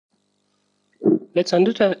let's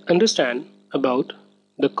understand about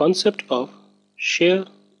the concept of share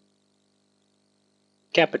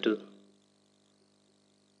capital.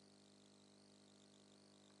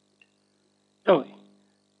 Now,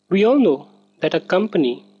 we all know that a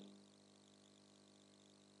company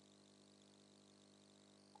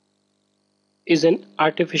is an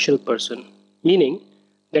artificial person, meaning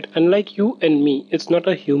that unlike you and me, it's not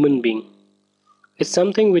a human being. It's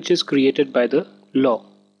something which is created by the law.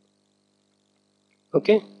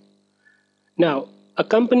 Okay? Now, a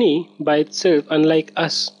company by itself, unlike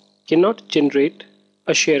us, cannot generate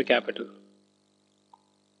a share capital.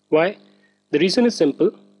 Why? The reason is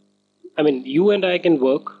simple. I mean, you and I can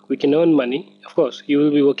work, we can earn money. Of course, you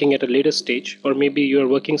will be working at a later stage, or maybe you are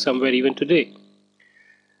working somewhere even today.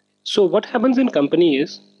 So what happens in company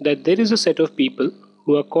is that there is a set of people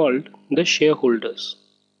who are called the shareholders.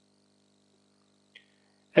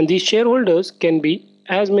 And these shareholders can be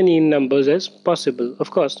as many in numbers as possible,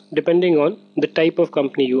 of course, depending on the type of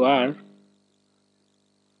company you are.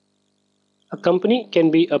 A company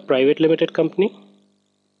can be a private limited company,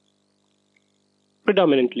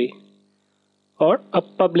 predominantly, or a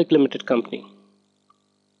public limited company.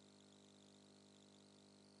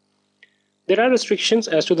 There are restrictions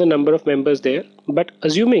as to the number of members there, but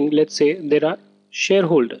assuming, let's say, there are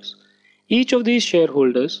shareholders, each of these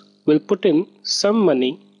shareholders will put in some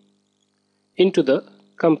money into the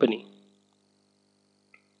company.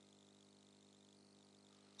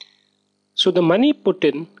 So the money put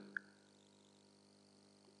in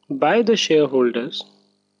by the shareholders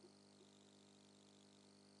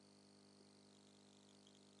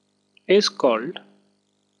is called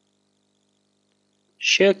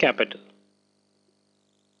share capital.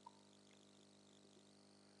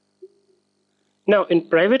 Now, in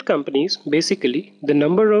private companies, basically the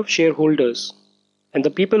number of shareholders and the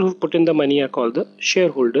people who put in the money are called the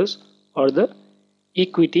shareholders or the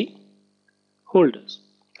equity holders.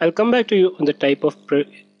 I'll come back to you on the type of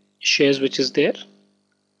shares which is there.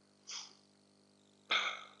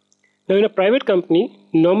 Now, in a private company,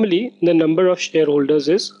 normally the number of shareholders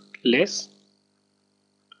is less,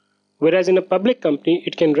 whereas in a public company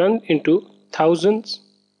it can run into thousands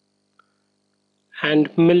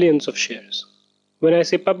and millions of shares. When I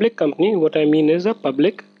say public company, what I mean is a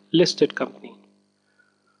public listed company.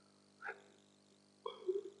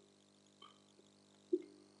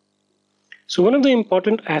 So one of the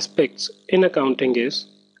important aspects in accounting is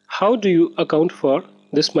how do you account for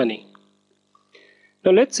this money?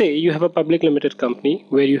 Now let's say you have a public limited company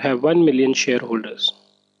where you have 1 million shareholders.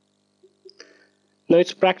 Now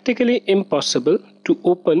it's practically impossible to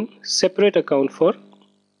open separate account for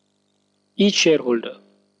each shareholder,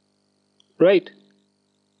 right?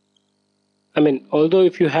 I mean, although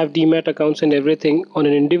if you have demat accounts and everything, on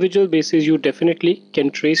an individual basis you definitely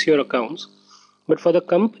can trace your accounts, but for the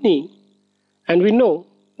company, and we know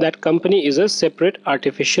that company is a separate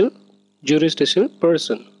artificial jurisdictional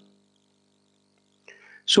person.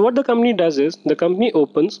 So what the company does is the company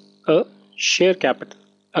opens a share capital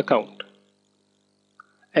account,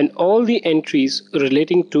 and all the entries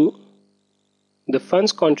relating to the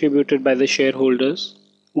funds contributed by the shareholders,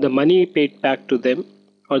 the money paid back to them,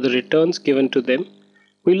 or the returns given to them.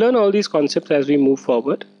 We learn all these concepts as we move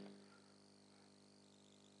forward.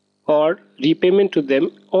 Or repayment to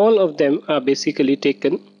them, all of them are basically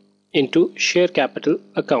taken into share capital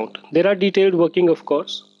account. There are detailed working, of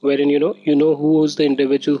course, wherein you know who is the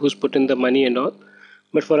individual who's put in the money and all.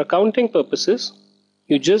 But for accounting purposes,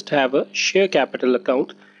 you just have a share capital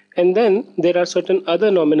account, and then there are certain other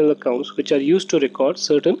nominal accounts which are used to record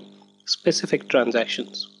certain specific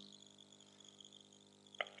transactions.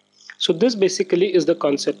 So this basically is the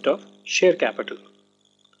concept of share capital.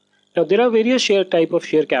 Now there are various type of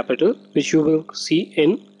share capital which you will see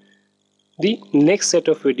in the next set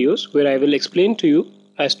of videos, where I will explain to you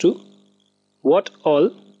as to what all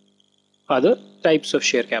are the types of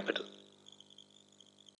share capital.